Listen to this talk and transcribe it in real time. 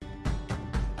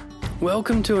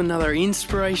Welcome to another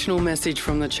inspirational message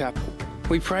from the chapel.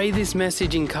 We pray this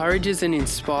message encourages and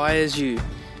inspires you.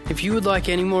 If you would like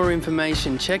any more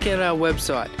information, check out our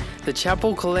website,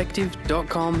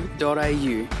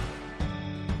 thechapelcollective.com.au.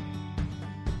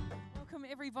 Welcome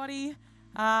everybody.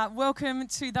 Welcome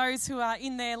to those who are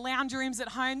in their lounge rooms at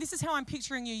home. This is how I'm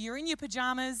picturing you. You're in your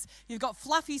pajamas, you've got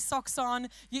fluffy socks on,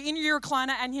 you're in your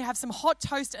recliner and you have some hot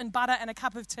toast and butter and a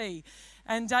cup of tea.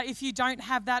 And if you don't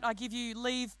have that, I give you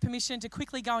permission to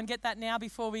quickly go and get that now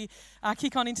before we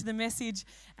kick on into the message.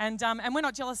 And we're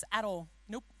not jealous at all.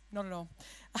 Nope, not at all.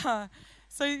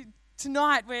 So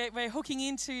tonight we're hooking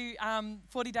into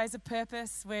 40 Days of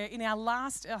Purpose. We're in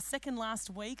our second last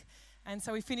week. And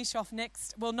so we finish off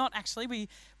next, well, not actually, we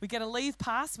get a leave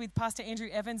pass with Pastor Andrew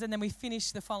Evans, and then we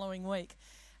finish the following week.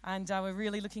 And we're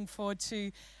really looking forward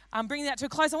to bringing that to a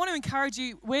close. I want to encourage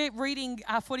you, we're reading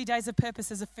 40 Days of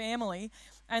Purpose as a family,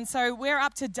 and so we're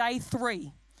up to day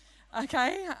 3.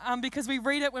 Okay, because we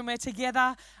read it when we're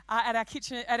together at our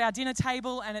dinner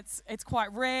table, and it's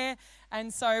quite rare.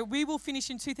 And so we will finish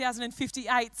in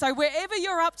 2058. So wherever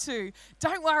you're up to,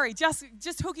 don't worry. Just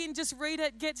hook in, just read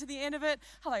it, get to the end of it.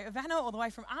 Hello, Ivana, all the way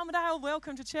from Armidale.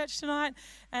 Welcome to church tonight.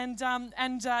 And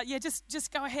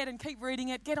just go ahead and keep reading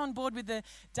it. Get on board with the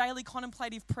daily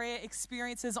contemplative prayer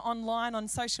experiences online on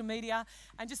social media,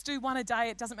 and just do one a day.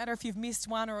 It doesn't matter if you've missed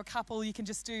one or a couple. You can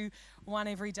just do one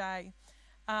every day.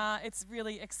 It's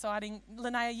really exciting.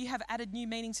 Linnea, you have added new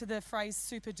meaning to the phrase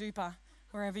super duper,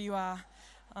 wherever you are.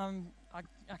 I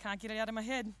can't get it out of my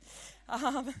head.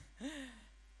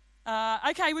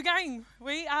 Okay, we're going.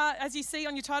 We are, as you see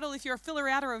on your title, if you're a filler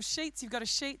outer of sheets, you've got a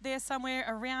sheet there somewhere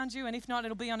around you, and if not,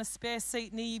 it'll be on a spare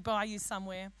seat nearby you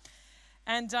somewhere.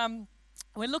 And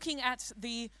we're looking at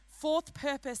the fourth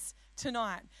purpose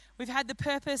tonight. We've had the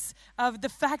purpose of the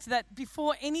fact that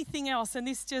before anything else, and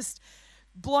this just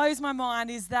blows my mind,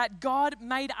 is that God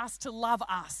made us to love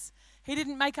us. He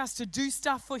didn't make us to do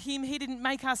stuff for him. He didn't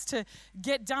make us to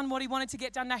get done what he wanted to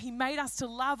get done. No, he made us to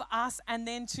love us and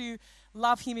then to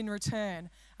love him in return.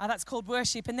 That's called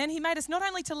worship. And then he made us not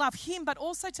only to love him, but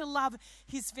also to love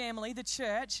his family, the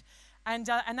church, and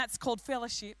that's called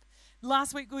fellowship.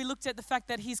 Last week we looked at the fact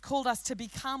that he's called us to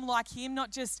become like him,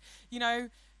 not just,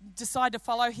 decide to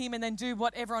follow him and then do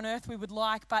whatever on earth we would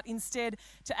like, but instead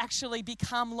to actually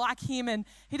become like him. And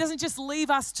he doesn't just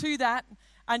leave us to that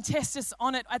and test us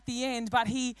on it at the end, but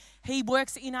he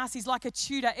works in us. He's like a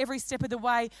tutor every step of the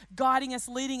way, guiding us,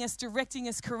 leading us, directing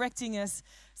us, correcting us.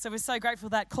 So we're so grateful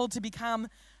for that, called to become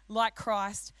like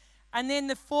Christ. And then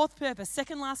the fourth purpose,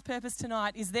 second last purpose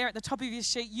tonight, is there at the top of your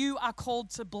sheet. You are called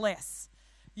to bless.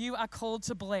 You are called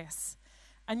to bless.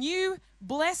 And you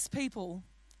bless people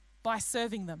by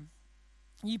serving them.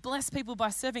 You bless people by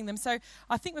serving them. So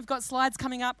I think we've got slides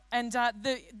coming up, and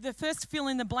the first fill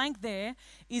in the blank there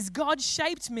is God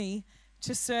shaped me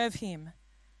to serve him.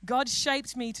 God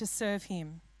shaped me to serve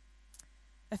him.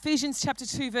 Ephesians chapter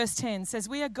 2 verse 10 says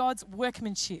we are God's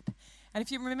workmanship. And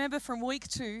if you remember from week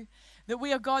 2 that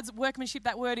we are God's workmanship,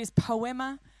 that word is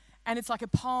poema, and it's like a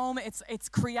poem. It's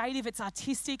creative, it's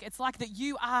artistic. It's like that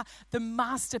you are the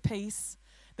masterpiece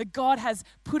that God has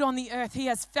put on the earth. He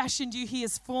has fashioned you. He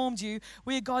has formed you.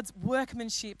 We are God's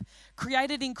workmanship,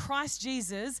 created in Christ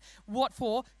Jesus. What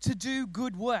for? To do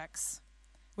good works,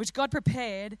 which God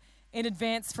prepared in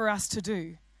advance for us to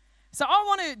do. So I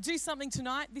want to do something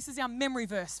tonight. This is our memory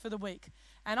verse for the week.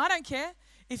 And I don't care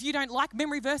if you don't like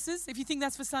memory verses, if you think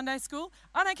that's for Sunday school.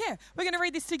 I don't care. We're going to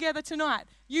read this together tonight.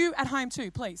 You at home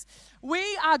too, please. We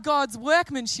are God's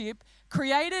workmanship,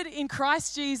 created in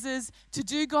Christ Jesus to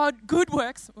do good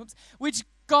works, which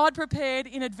God prepared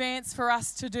in advance for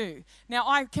us to do. Now,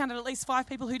 I counted at least 5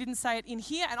 people who didn't say it in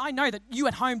here, and I know that you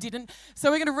at home didn't,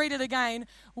 so we're going to read it again.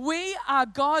 We are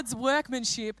God's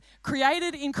workmanship,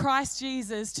 created in Christ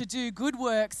Jesus to do good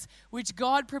works, which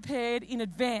God prepared in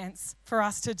advance for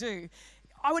us to do.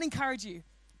 I would encourage you,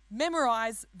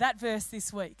 memorize that verse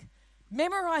this week.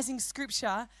 Memorizing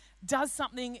Scripture does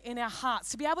something in our hearts.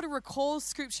 To be able to recall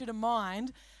Scripture to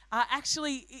mind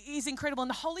actually is incredible. And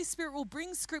the Holy Spirit will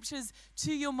bring Scriptures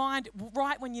to your mind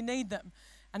right when you need them.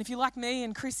 And if you're like me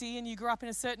and Chrissy and you grew up in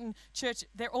a certain church,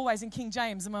 they're always in King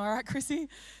James. Am I right, Chrissy?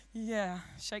 Yeah,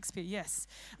 Shakespeare, yes.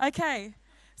 Okay,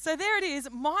 so there it is,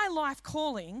 my life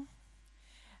calling.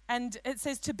 And it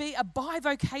says to be a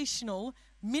bivocational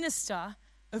minister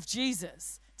of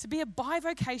Jesus. To be a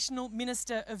bivocational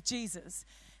minister of Jesus.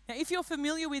 Now, if you're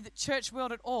familiar with church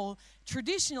world at all,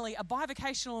 traditionally a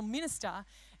bivocational minister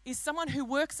is someone who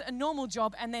works a normal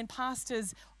job and then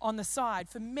pastors on the side.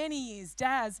 For many years,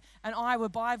 Daz and I were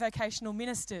bivocational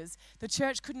ministers. The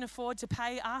church couldn't afford to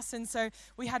pay us, and so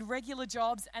we had regular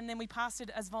jobs, and then we pastored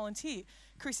as volunteer.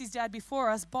 Chrissy's dad before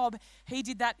us, Bob, he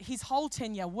did that his whole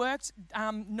tenure, worked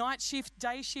night shift,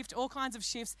 day shift, all kinds of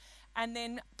shifts, and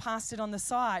then pastored on the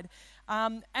side.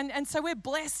 And so we're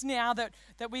blessed now that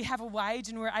we have a wage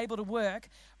and we're able to work.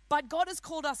 But God has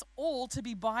called us all to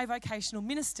be bivocational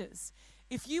ministers.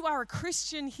 If you are a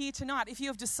Christian here tonight, if you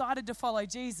have decided to follow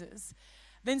Jesus,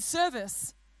 then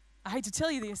service, I hate to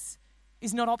tell you this,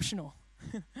 is not optional.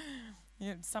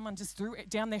 Yeah, someone just threw it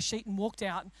down their sheet and walked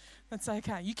out. That's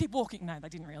okay. You keep walking. No, they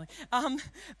didn't really.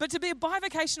 But to be a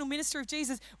bivocational minister of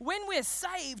Jesus, when we're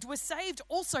saved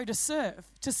also to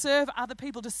serve other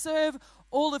people, to serve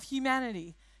all of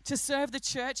humanity, to serve the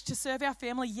church, to serve our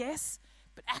family, yes,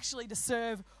 but actually to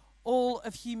serve all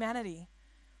of humanity.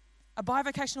 A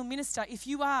bivocational minister, if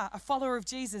you are a follower of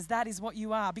Jesus, that is what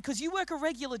you are, because you work a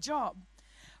regular job,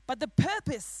 but the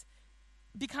purpose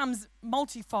becomes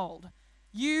multifold.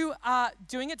 You are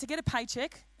doing it to get a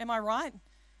paycheck, am I right?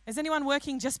 Is anyone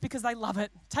working just because they love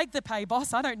it? Take the pay,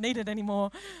 boss, I don't need it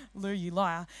anymore. Lou, you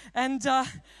liar. And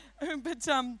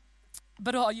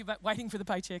but oh, you're waiting for the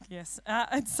paycheck, yes.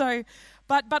 And so,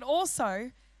 but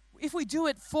also, if we do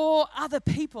it for other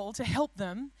people to help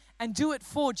them and do it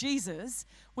for Jesus,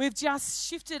 we've just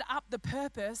shifted up the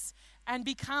purpose and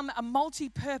become a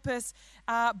multi-purpose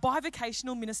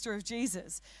bivocational minister of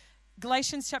Jesus.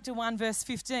 Galatians chapter 1 verse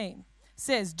 15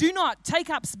 says, do not take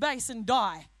up space and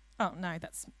die. Oh no,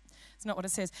 that's not what it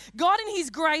says. God in his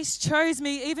grace chose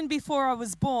me even before I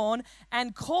was born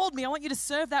and called me. I want you to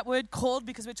serve that word called,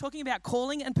 because we're talking about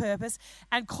calling and purpose,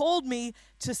 and called me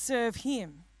to serve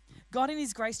him. God in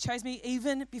his grace chose me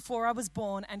even before I was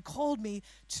born and called me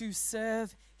to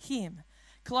serve him.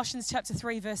 Colossians chapter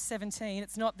 3 verse 17.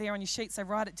 It's not there on your sheet, so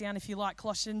write it down if you like.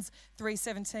 Colossians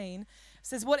 3:17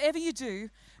 says, whatever you do,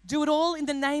 do it all in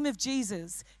the name of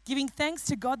Jesus, giving thanks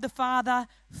to God the Father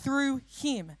through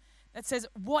him. That says,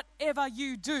 whatever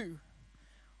you do.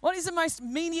 What is the most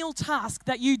menial task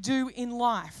that you do in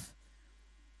life?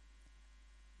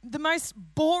 The most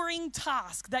boring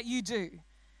task that you do.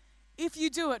 If you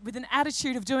do it with an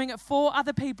attitude of doing it for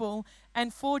other people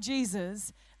and for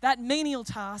Jesus, that menial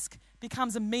task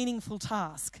becomes a meaningful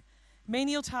task.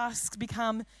 Menial tasks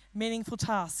become meaningful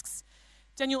tasks.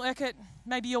 Daniel Urquhart,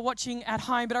 maybe you're watching at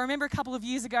home, but I remember a couple of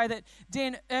years ago that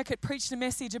Dan Urquhart preached a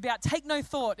message about take no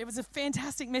thought. It was a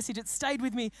fantastic message. It stayed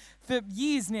with me for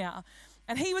years now.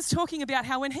 And he was talking about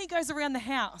how when he goes around the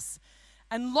house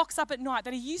and locks up at night,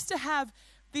 that he used to have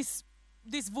this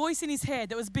voice in his head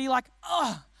that would be like,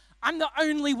 oh, I'm the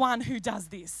only one who does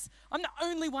this. I'm the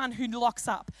only one who locks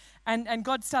up. And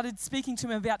God started speaking to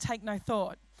him about take no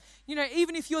thought. You know,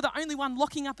 even if you're the only one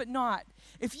locking up at night,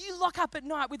 if you lock up at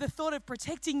night with the thought of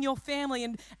protecting your family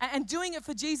and doing it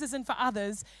for Jesus and for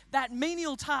others, that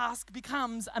menial task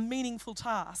becomes a meaningful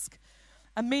task.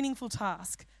 A meaningful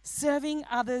task. Serving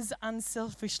others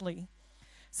unselfishly.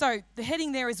 So the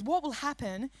heading there is, what will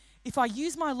happen if I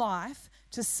use my life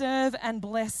to serve and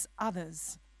bless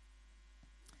others?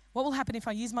 What will happen if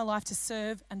I use my life to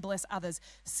serve and bless others?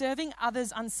 Serving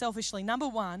others unselfishly. Number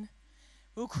one,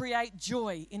 will create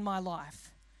joy in my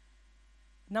life.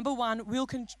 Number one,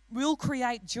 will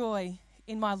create joy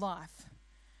in my life.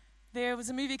 There was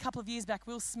a movie a couple of years back,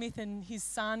 Will Smith and his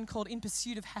son, called In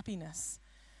Pursuit of Happiness.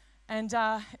 And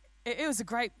it was a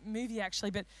great movie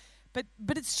actually, but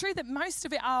it's true that most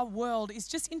of our world is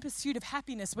just in pursuit of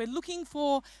happiness. We're looking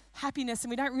for happiness and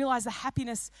we don't realize the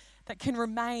happiness that can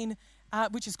remain,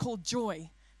 which is called joy.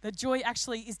 That joy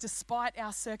actually is despite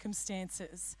our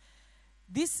circumstances.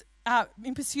 This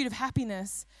in pursuit of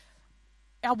happiness,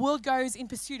 our world goes in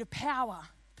pursuit of power,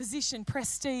 position,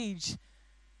 prestige.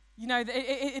 You know,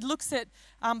 it looks at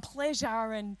pleasure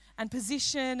and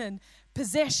position and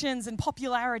possessions and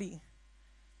popularity.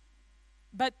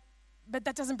 But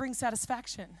that doesn't bring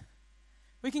satisfaction.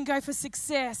 We can go for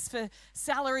success, for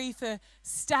salary, for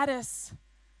status,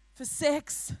 for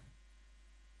sex.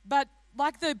 But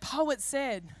like the poet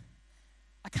said,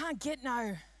 I can't get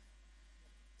no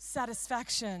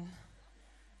satisfaction.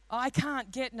 I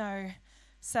can't get no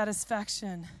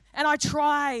satisfaction. And I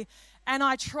try, and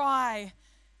I try,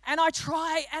 and I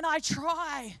try, and I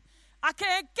try. I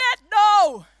can't get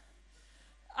no.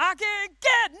 I can't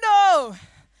get no.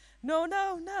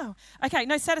 No. Okay,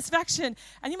 no satisfaction.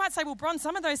 And you might say, well, Bron,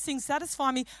 some of those things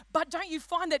satisfy me, but don't you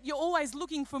find that you're always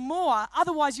looking for more?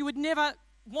 Otherwise, you would never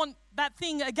want that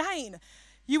thing again.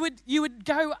 You would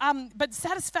go, but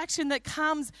satisfaction that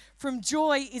comes from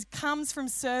joy comes from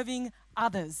serving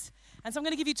others. And so I'm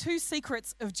going to give you two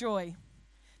secrets of joy.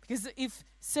 Because if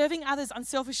serving others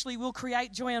unselfishly will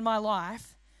create joy in my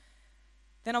life,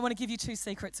 then I want to give you 2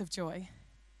 secrets of joy.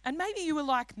 And maybe you were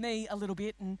like me a little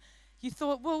bit and you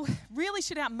thought, well, really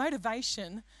should our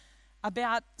motivation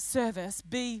about service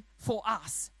be for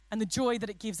us and the joy that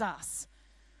it gives us?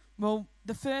 Well,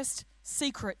 the first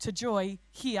secret to joy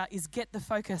here is get the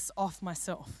focus off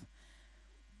myself.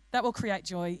 That will create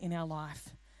joy in our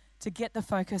life, to get the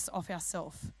focus off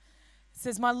ourselves. It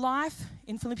says, my life,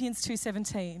 in Philippians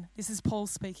 2:17, this is Paul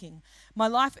speaking, my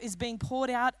life is being poured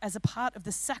out as a part of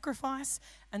the sacrifice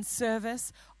and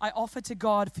service I offer to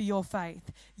God for your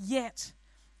faith. Yet,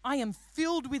 I am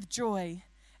filled with joy,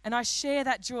 and I share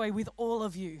that joy with all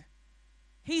of you.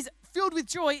 He's filled with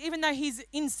joy even though he's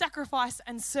in sacrifice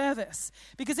and service.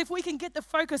 Because if we can get the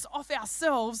focus off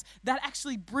ourselves, that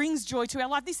actually brings joy to our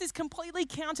life. This is completely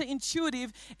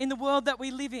counterintuitive in the world that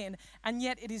we live in, and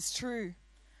yet it is true.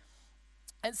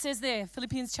 It says there,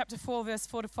 Philippians chapter 4, verse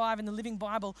 4-5 in the Living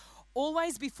Bible,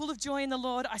 always be full of joy in the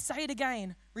Lord. I say it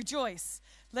again, rejoice.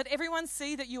 Let everyone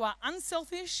see that you are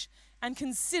unselfish and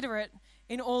considerate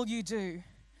in all you do.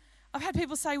 I've had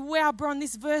people say, wow, Bron,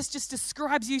 this verse just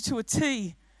describes you to a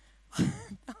T.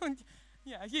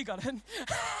 Yeah, you got it.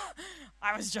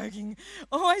 I was joking.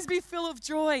 Always be full of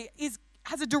joy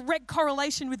has a direct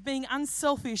correlation with being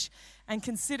unselfish and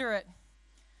considerate.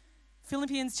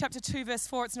 Philippians chapter 2, verse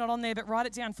 4, it's not on there, but write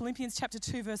it down. Philippians chapter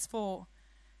 2, verse 4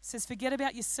 says, forget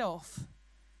about yourself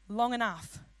long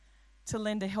enough to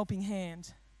lend a helping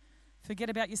hand. Forget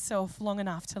about yourself long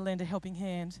enough to lend a helping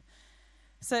hand.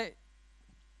 So,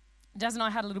 Daz and I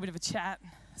had a little bit of a chat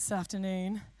this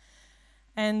afternoon.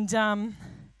 And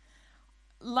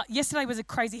yesterday was a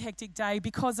crazy hectic day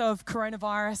because of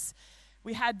coronavirus.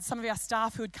 We had some of our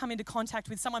staff who had come into contact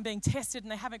with someone being tested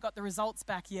and they haven't got the results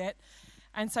back yet.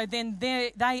 And so then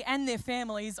they and their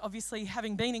families, obviously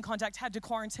having been in contact, had to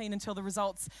quarantine until the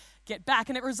results get back.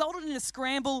 And it resulted in a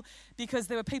scramble because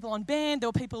there were people on band, there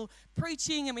were people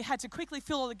preaching, and we had to quickly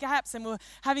fill all the gaps. And we were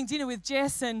having dinner with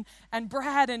Jess and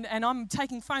Brad, and I'm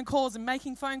taking phone calls and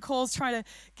making phone calls, trying to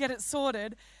get it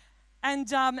sorted. And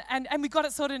we got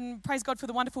it sorted, and praise God for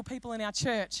the wonderful people in our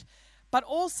church. But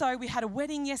also we had a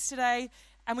wedding yesterday,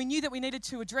 and we knew that we needed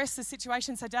to address the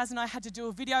situation, so Daz and I had to do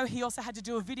a video. He also had to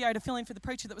do a video to fill in for the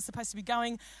preacher that was supposed to be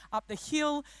going up the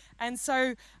hill. And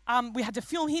so we had to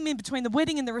film him in between the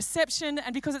wedding and the reception.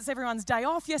 And because it's everyone's day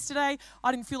off yesterday,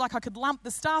 I didn't feel like I could lump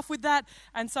the staff with that.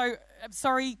 And so,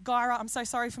 sorry, Gyra, I'm so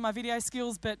sorry for my video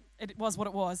skills, but it was what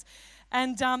it was.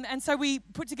 And so we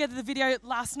put together the video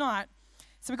last night.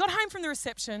 So we got home from the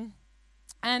reception,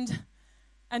 and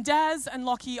Daz and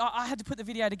Lockie, I had to put the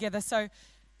video together. So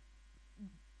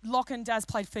Locke and Daz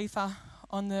played FIFA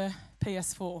on the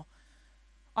PS4.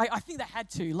 I think they had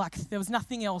to. Like, there was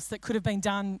nothing else that could have been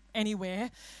done anywhere.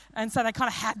 And so they kind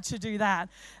of had to do that.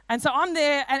 And so I'm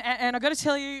there, and I've got to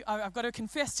tell you, I've got to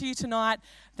confess to you tonight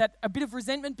that a bit of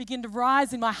resentment began to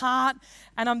rise in my heart.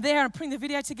 And I'm there, and I'm putting the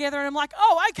video together, and I'm like,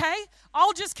 oh, okay,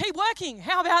 I'll just keep working.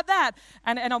 How about that?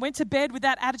 And I went to bed with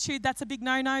that attitude. That's a big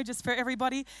no-no just for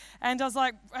everybody. And I was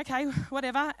like, okay,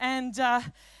 whatever. And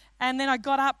then I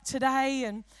got up today,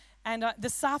 and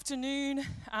this afternoon,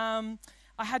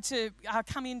 I had to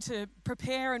come in to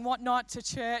prepare and whatnot to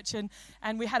church,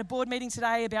 and we had a board meeting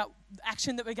today about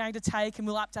action that we're going to take, and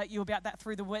we'll update you about that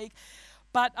through the week.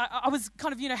 But I was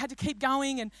kind of, had to keep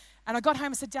going, and I got home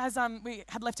and said, Daz, we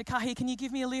had left a car here, can you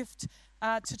give me a lift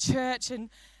to church? And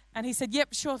he said,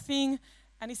 yep, sure thing.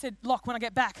 And he said, Locke, when I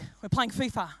get back, we're playing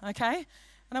FIFA, okay?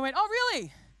 And I went, oh,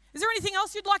 really? Is there anything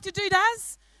else you'd like to do,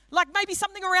 Daz? Like maybe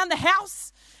something around the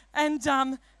house?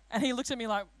 And he looked at me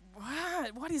like,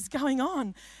 what is going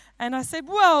on? And I said,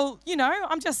 well,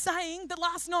 I'm just saying that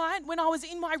last night when I was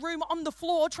in my room on the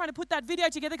floor trying to put that video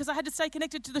together because I had to stay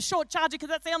connected to the short charger because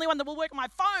that's the only one that will work on my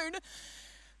phone,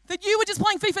 that you were just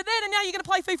playing FIFA then and now you're going to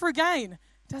play FIFA again.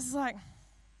 Daz is like,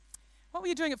 what were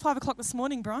you doing at 5 o'clock this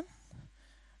morning, Bron?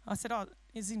 I said, oh,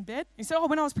 is he in bed? He said, oh,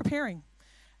 when I was preparing.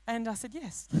 And I said,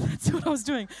 yes, that's what I was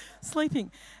doing,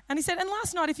 sleeping. And he said, and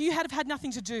last night, if you had had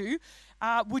nothing to do,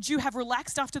 would you have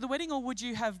relaxed after the wedding, or would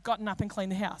you have gotten up and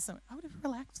cleaned the house? I went, I would have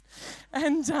relaxed.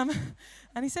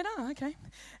 And he said, oh, okay.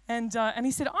 And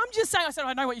he said, I'm just saying. I said,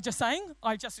 I know what you're just saying.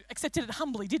 I just accepted it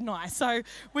humbly, didn't I? So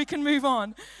we can move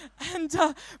on. And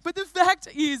but the fact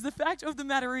of the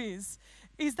matter is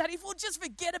that if we'll just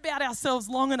forget about ourselves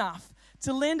long enough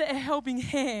to lend a helping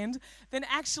hand, then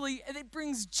actually it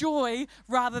brings joy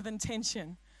rather than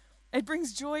tension. It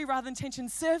brings joy rather than tension.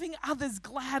 Serving others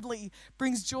gladly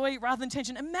brings joy rather than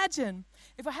tension. Imagine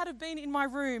if I had have been in my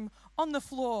room on the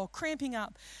floor, cramping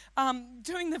up,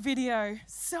 doing the video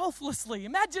selflessly.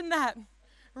 Imagine that.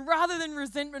 Rather than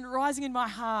resentment rising in my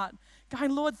heart,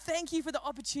 going, Lord, thank you for the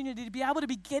opportunity to be able to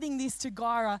be getting this to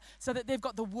Gyra so that they've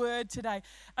got the word today.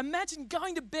 Imagine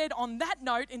going to bed on that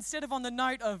note instead of on the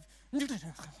note of,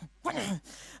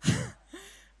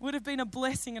 would have been a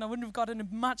blessing and I wouldn't have gotten a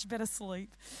much better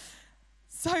sleep.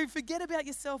 So forget about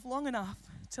yourself long enough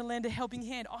to lend a helping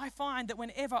hand. I find that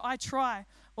whenever I try,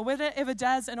 or whenever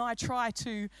Daz and I try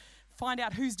to find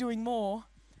out who's doing more,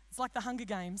 it's like the Hunger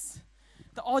Games.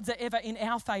 The odds are ever in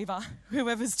our favour,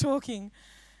 whoever's talking.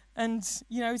 And,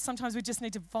 sometimes we just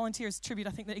need to volunteer as tribute.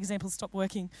 I think the examples stop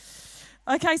working.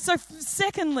 Okay, so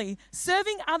secondly,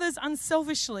 serving others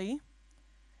unselfishly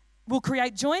will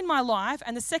create joy in my life.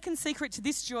 And the second secret to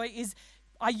this joy is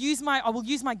I will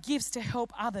use my gifts to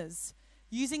help others.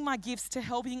 Using my gifts to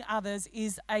helping others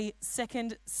is a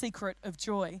second secret of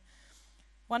joy.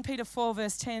 1 Peter 4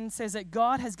 verse 10 says that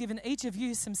God has given each of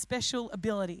you some special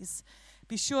abilities.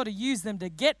 Be sure to use them to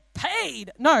get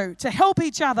paid. No, to help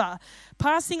each other.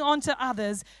 Passing on to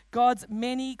others God's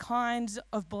many kinds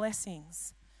of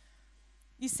blessings.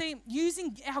 You see,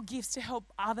 using our gifts to help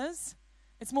others,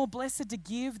 it's more blessed to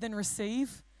give than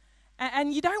receive.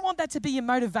 And you don't want that to be your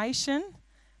motivation,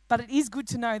 but it is good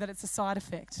to know that it's a side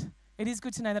effect. It is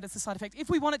good to know that it's a side effect. If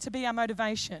we want it to be our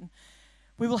motivation,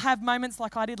 we will have moments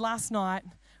like I did last night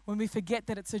when we forget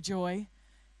that it's a joy,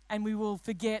 and we will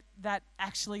forget that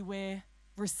actually we're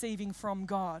receiving from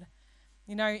God.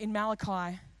 In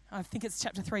Malachi, I think it's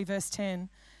chapter 3, verse 10,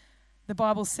 the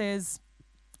Bible says,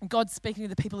 God's speaking to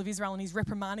the people of Israel and he's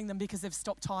reprimanding them because they've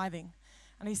stopped tithing.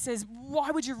 And he says,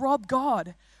 why would you rob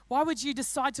God? Why would you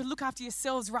decide to look after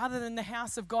yourselves rather than the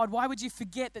house of God? Why would you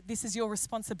forget that this is your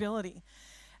responsibility?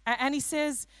 And he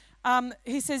says,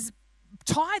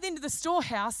 tithe into the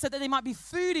storehouse so that there might be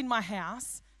food in my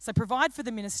house. So provide for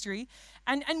the ministry.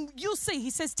 And you'll see,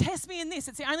 he says, test me in this.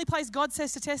 It's the only place God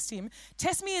says to test him.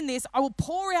 Test me in this. I will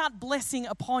pour out blessing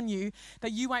upon you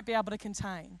that you won't be able to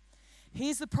contain.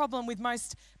 Here's the problem with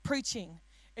most preaching,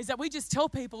 is that we just tell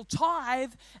people,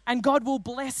 tithe and God will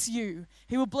bless you.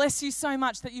 He will bless you so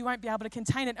much that you won't be able to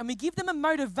contain it. And we give them a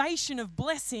motivation of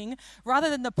blessing rather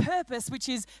than the purpose, which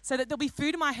is so that there'll be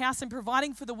food in my house and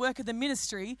providing for the work of the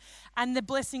ministry, and the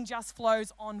blessing just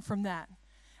flows on from that.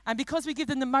 And because we give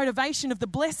them the motivation of the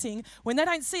blessing, when they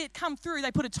don't see it come through, they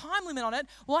put a time limit on it.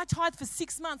 Well, I tithed for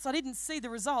 6 months. I didn't see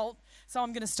the result, so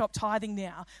I'm going to stop tithing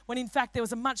now. When in fact, there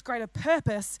was a much greater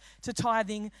purpose to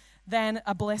tithing than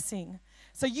a blessing.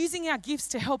 So using our gifts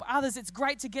to help others, it's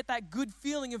great to get that good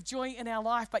feeling of joy in our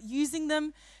life, but using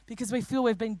them because we feel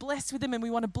we've been blessed with them and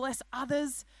we want to bless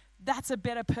others, that's a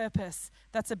better purpose.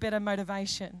 That's a better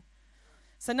motivation.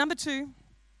 So number 2,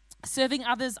 serving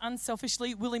others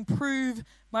unselfishly will improve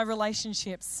my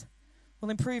relationships. The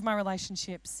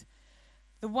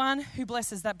one who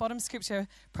blesses, that bottom scripture,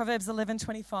 Proverbs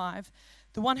 11:25,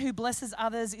 the one who blesses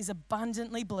others is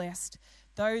abundantly blessed.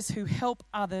 Those who help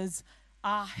others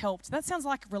are helped. That sounds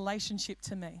like relationship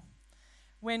to me.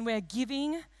 When we're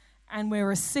giving and we're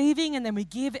receiving and then we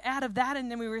give out of that and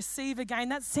then we receive again,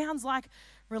 that sounds like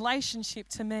relationship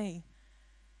to me.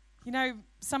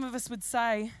 Some of us would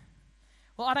say,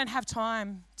 well, I don't have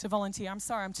time to volunteer. I'm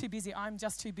sorry, I'm too busy. I'm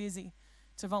just too busy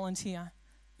to volunteer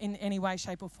in any way,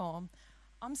 shape or form.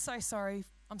 I'm so sorry.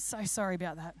 I'm so sorry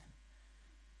about that.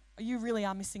 You really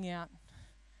are missing out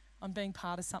on being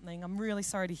part of something. I'm really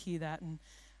sorry to hear that, and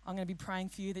I'm going to be praying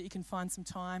for you that you can find some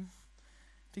time,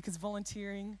 because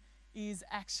volunteering is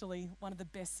actually one of the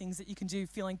best things that you can do,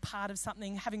 feeling part of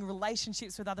something, having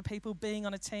relationships with other people, being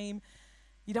on a team.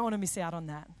 You don't want to miss out on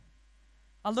that.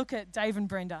 I look at Dave and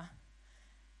Brenda,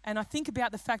 and I think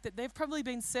about the fact that they've probably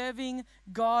been serving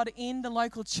God in the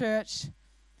local church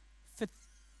for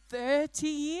 30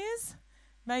 years,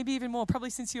 maybe even more, probably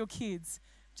since you were kids.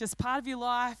 Just part of your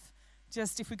life.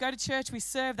 Just if we go to church, we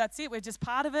serve, that's it. We're just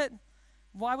part of it.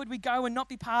 Why would we go and not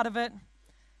be part of it?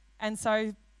 And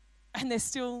they're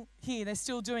still here. They're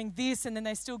still doing this, and then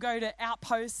they still go to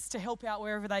outposts to help out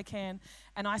wherever they can.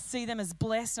 And I see them as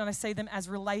blessed, and I see them as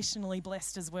relationally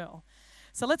blessed as well.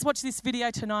 So let's watch this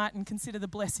video tonight and consider the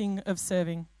blessing of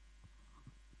serving.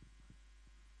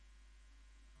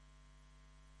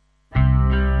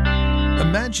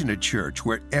 Imagine a church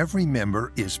where every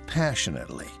member is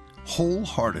passionately,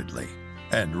 wholeheartedly,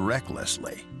 and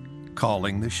recklessly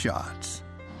calling the shots.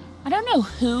 I don't know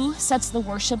who sets the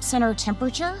worship center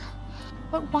temperature,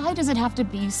 but why does it have to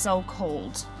be so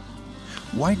cold?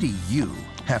 Why do you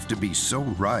have to be so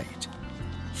right?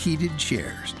 Heated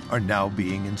chairs are now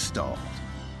being installed.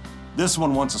 This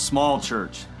one wants a small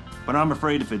church, but I'm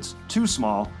afraid if it's too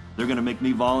small, they're going to make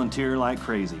me volunteer like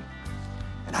crazy.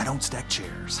 And I don't stack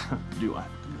chairs, do I?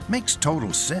 Makes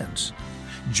total sense.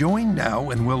 Join now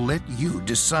and we'll let you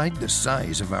decide the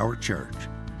size of our church.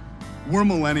 We're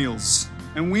millennials,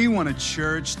 and we want a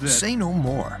church that... Say no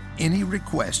more. Any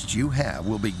requests you have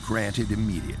will be granted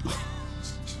immediately.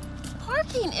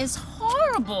 Parking is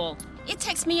horrible. It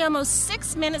takes me almost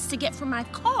 6 minutes to get from my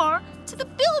car to the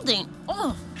building.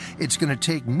 Oh. It's going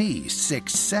to take me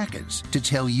 6 seconds to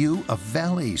tell you a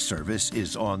valet service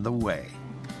is on the way.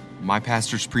 My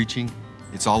pastor's preaching,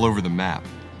 it's all over the map.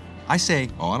 I say,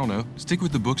 I don't know, stick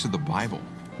with the books of the Bible.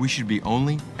 We should be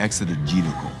only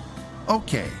exegetical.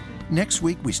 Okay, next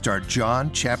week we start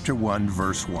John chapter 1,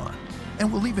 verse 1.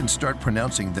 And we'll even start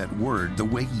pronouncing that word the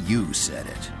way you said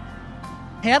it.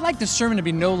 Hey, I'd like the sermon to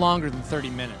be no longer than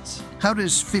 30 minutes. How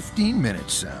does 15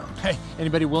 minutes sound? Hey,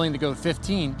 anybody willing to go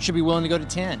 15 should be willing to go to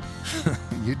 10.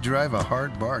 You drive a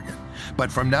hard bargain.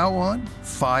 But from now on,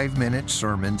 5-minute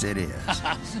sermons it is.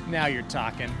 Now you're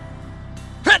talking.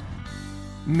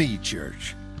 Me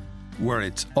Church, where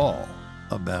it's all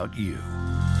about you.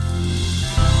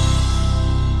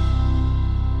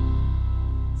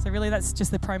 So really that's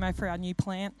just the promo for our new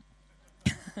plant.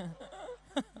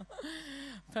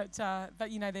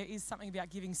 But you know, there is something about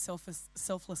giving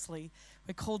selflessly.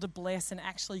 We're called to bless, and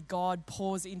actually God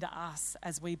pours into us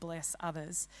as we bless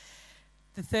others.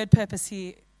 The third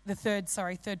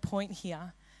point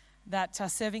here,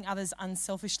 that serving others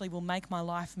unselfishly will make my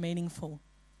life meaningful.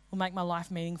 Will make my life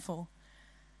meaningful.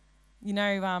 You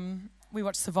know, we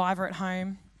watch Survivor at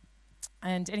home,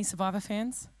 and any Survivor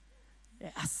fans?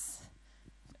 Yes,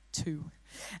 2.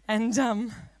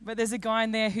 And but there's a guy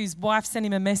in there whose wife sent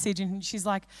him a message, and she's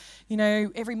like, you know,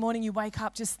 every morning you wake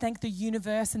up, just thank the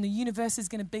universe, and the universe is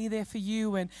going to be there for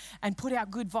you, and put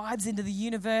out good vibes into the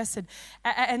universe,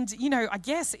 and you know, I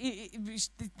guess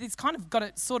it's kind of got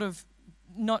it sort of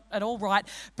not at all right,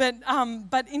 but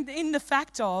in the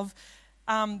fact of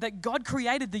that God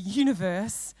created the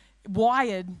universe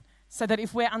wired so that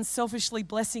if we're unselfishly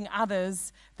blessing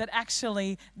others, that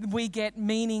actually we get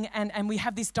meaning and we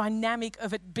have this dynamic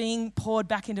of it being poured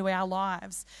back into our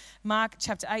lives. Mark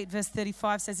chapter 8, verse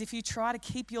 35 says, if you try to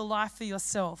keep your life for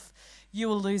yourself, you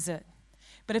will lose it.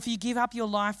 But if you give up your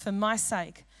life for my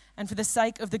sake and for the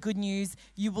sake of the good news,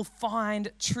 you will find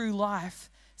true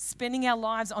life. Spending our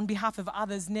lives on behalf of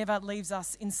others never leaves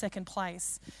us in second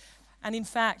place. And in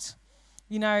fact,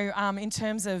 you know, in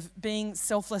terms of being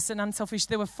selfless and unselfish,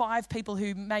 there were 5 people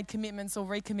who made commitments or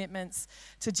recommitments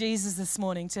to Jesus this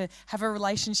morning to have a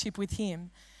relationship with him.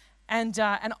 And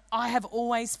I have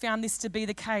always found this to be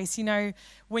the case. You know,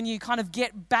 when you kind of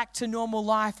get back to normal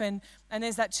life and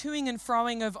there's that toing and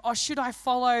froing of, oh, should I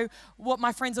follow what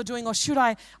my friends are doing, or should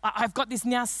I've got this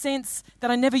now sense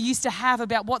that I never used to have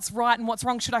about what's right and what's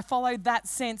wrong. Should I follow that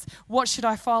sense? What should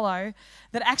I follow?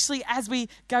 That actually as we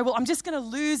go, well, I'm just going to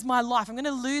lose my life. I'm going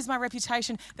to lose my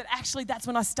reputation. That actually that's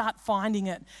when I start finding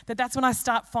it. That's when I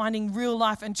start finding real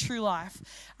life and true life.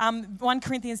 1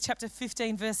 Corinthians chapter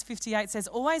 15, verse 58 says,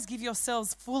 always give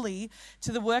yourselves fully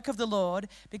to the work of the Lord,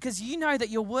 because you know that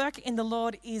your work in the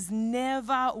Lord is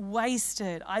never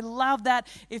wasted. I love that.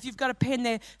 If you've got a pen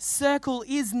there, circle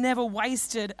is never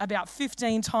wasted about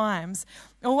 15 times.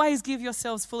 Always give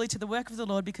yourselves fully to the work of the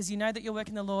Lord, because you know that your work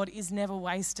in the Lord is never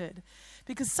wasted.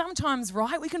 Because sometimes,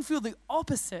 right, we can feel the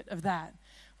opposite of that.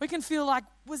 We can feel like,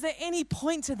 was there any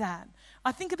point to that?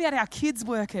 I think about our kids'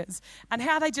 workers and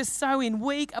how they just sow in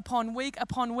week upon week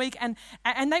upon week, and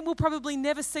they will probably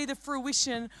never see the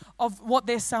fruition of what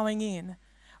they're sowing in.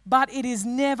 But it is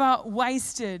never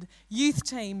wasted. Youth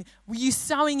team, you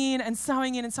sowing in and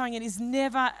sowing in and sowing in is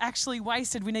never actually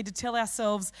wasted. We need to tell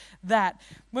ourselves that.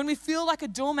 When we feel like a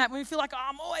doormat, when we feel like, oh,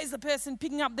 I'm always the person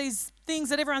picking up these things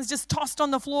that everyone's just tossed on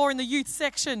the floor in the youth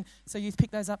section. So youth, pick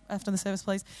those up after the service,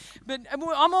 please. But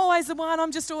I'm always the one,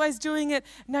 I'm just always doing it.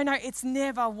 No, it's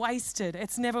never wasted.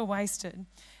 It's never wasted.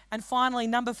 And finally,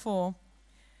 number 4,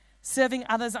 serving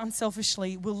others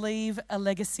unselfishly will leave a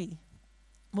legacy.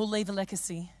 Will leave a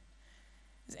legacy.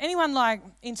 Is anyone like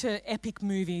into epic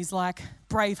movies like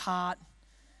Braveheart,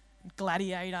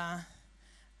 Gladiator?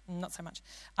 Not so much.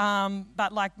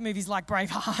 But like movies like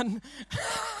Braveheart.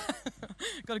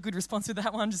 Got a good response with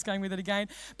that one, just going with it again.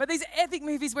 But these epic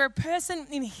movies where a person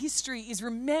in history is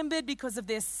remembered because of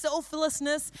their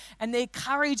selflessness and their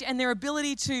courage and their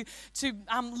ability to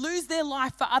lose their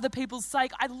life for other people's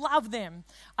sake. I love them.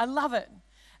 I love it.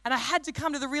 And I had to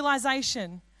come to the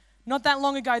realization not that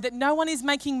long ago that no one is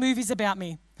making movies about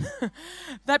me.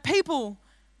 That people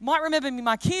might remember me.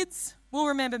 My kids will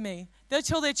remember me. They'll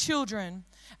tell their children,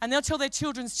 and they'll tell their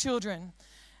children's children,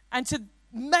 and to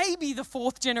maybe the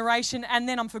 4th generation, and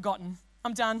then I'm forgotten.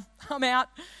 I'm done. I'm out.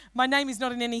 My name is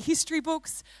not in any history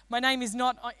books. My name is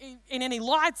not in any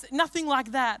lights, nothing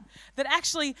like that. That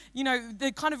actually, you know,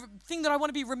 the kind of thing that I want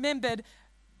to be remembered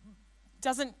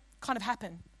doesn't kind of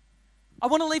happen. I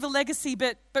want to leave a legacy,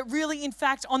 but really, in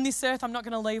fact, on this earth, I'm not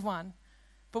going to leave one.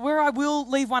 But where I will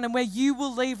leave one and where you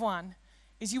will leave one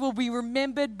is you will be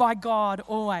remembered by God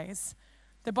always.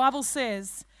 The Bible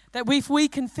says that if we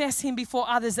confess him before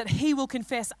others, that he will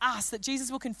confess us, that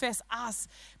Jesus will confess us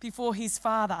before his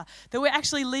Father, that we're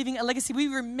actually leaving a legacy. We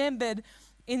remembered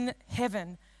in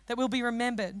heaven, that we'll be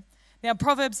remembered. Now,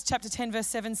 Proverbs chapter 10, verse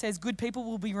 7 says, good people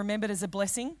will be remembered as a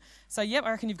blessing. So, I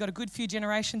reckon you've got a good few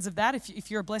generations of that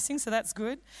if you're a blessing, so that's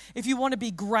good. If you want to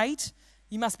be great,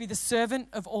 you must be the servant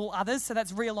of all others. So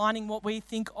that's realigning what we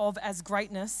think of as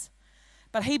greatness.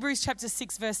 But Hebrews chapter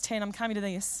 6, verse 10, I'm coming to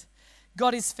this.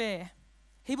 God is fair.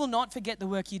 He will not forget the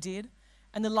work you did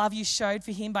and the love you showed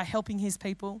for him by helping his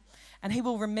people. And he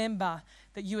will remember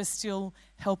that you are still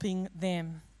helping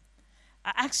them.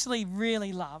 I actually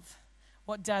really love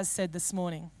what Daz said this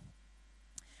morning,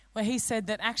 where he said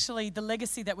that actually the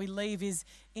legacy that we leave is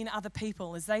in other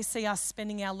people. As they see us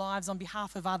spending our lives on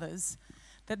behalf of others,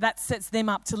 that sets them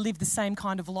up to live the same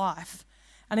kind of life.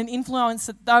 And an influence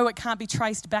that, though it can't be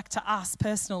traced back to us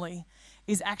personally,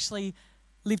 is actually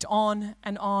lived on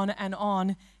and on and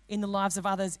on in the lives of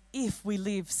others if we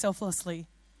live selflessly.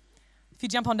 If you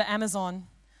jump onto Amazon,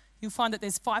 you'll find that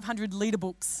there's 500 leader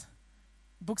books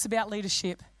about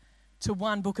leadership, to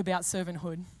one book about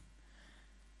servanthood.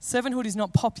 Servanthood is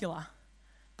not popular,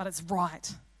 but it's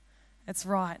right. It's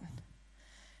right.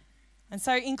 And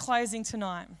so in closing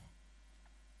tonight,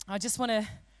 I just want to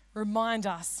remind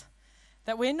us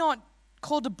that we're not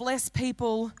called to bless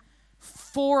people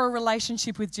for a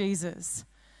relationship with Jesus,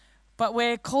 but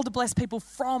we're called to bless people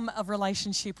from a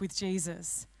relationship with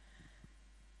Jesus.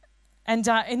 And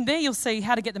in there you'll see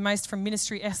how to get the most from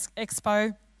Ministry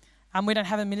Expo. We don't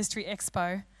have a Ministry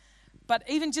Expo. But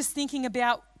even just thinking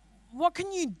about what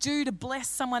can you do to bless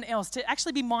someone else, to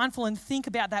actually be mindful and think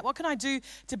about that. What can I do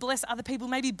to bless other people?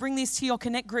 Maybe bring this to your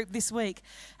Connect group this week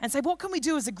and say, what can we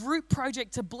do as a group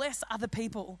project to bless other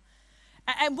people?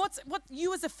 And what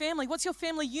you as a family, what's your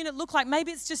family unit look like?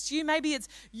 Maybe it's just you, maybe it's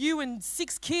you and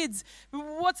 6 kids.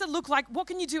 What's it look like? What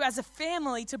can you do as a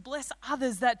family to bless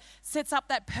others that sets up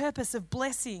that purpose of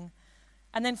blessing?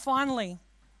 And then finally,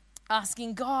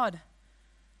 asking God,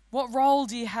 what role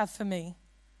do you have for me?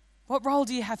 What role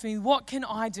do you have for me? What can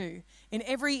I do? In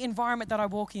every environment that I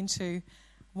walk into,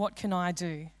 what can I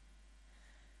do?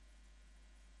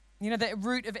 You know, the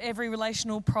root of every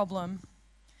relational problem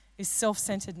is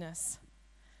self-centeredness.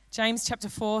 James chapter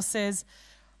 4 says,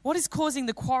 what is causing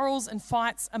the quarrels and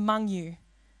fights among you?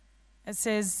 It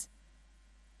says,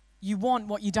 you want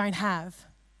what you don't have.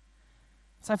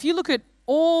 So if you look at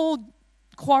all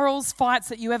quarrels, fights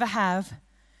that you ever have,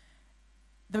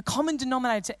 the common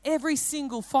denominator to every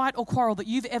single fight or quarrel that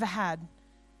you've ever had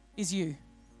is you.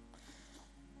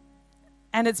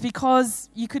 And it's because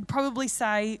you could probably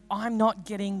say, I'm not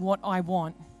getting what I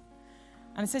want.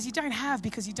 And it says you don't have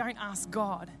because you don't ask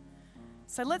God.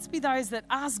 So let's be those that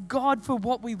ask God for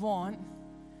what we want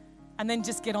and then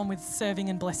just get on with serving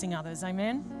and blessing others.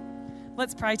 Amen?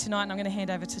 Let's pray tonight, and I'm going to hand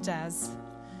over to Daz.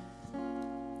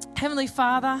 Heavenly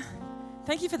Father,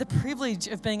 thank you for the privilege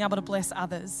of being able to bless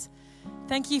others.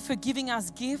 Thank you for giving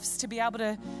us gifts to be able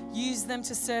to use them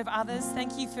to serve others.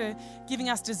 Thank you for giving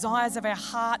us desires of our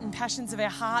heart and passions of our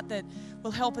heart that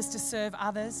will help us to serve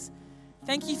others.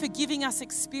 Thank you for giving us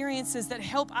experiences that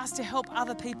help us to help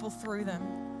other people through them.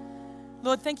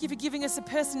 Lord, thank you for giving us a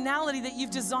personality that you've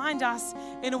designed us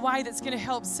in a way that's going to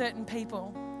help certain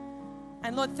people.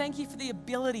 And Lord, thank you for the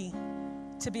ability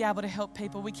to be able to help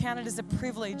people. We count it as a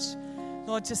privilege,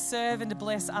 Lord, to serve and to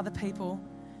bless other people.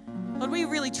 Lord, we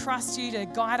really trust you to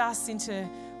guide us into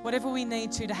whatever we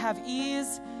need to have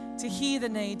ears to hear the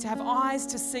need, to have eyes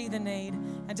to see the need,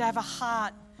 and to have a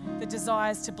heart that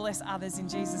desires to bless others in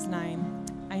Jesus' name.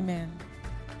 Amen.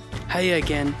 Hey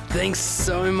again, thanks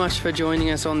so much for joining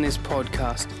us on this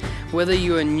podcast. Whether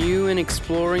you are new and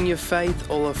exploring your faith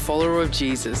or a follower of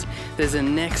Jesus, there's a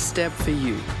next step for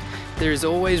you. There is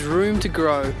always room to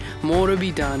grow, more to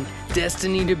be done,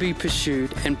 destiny to be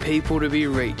pursued, and people to be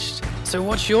reached. So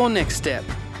what's your next step?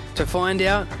 To find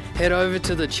out, head over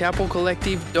to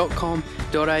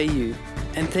thechapelcollective.com.au.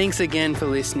 And thanks again for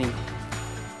listening.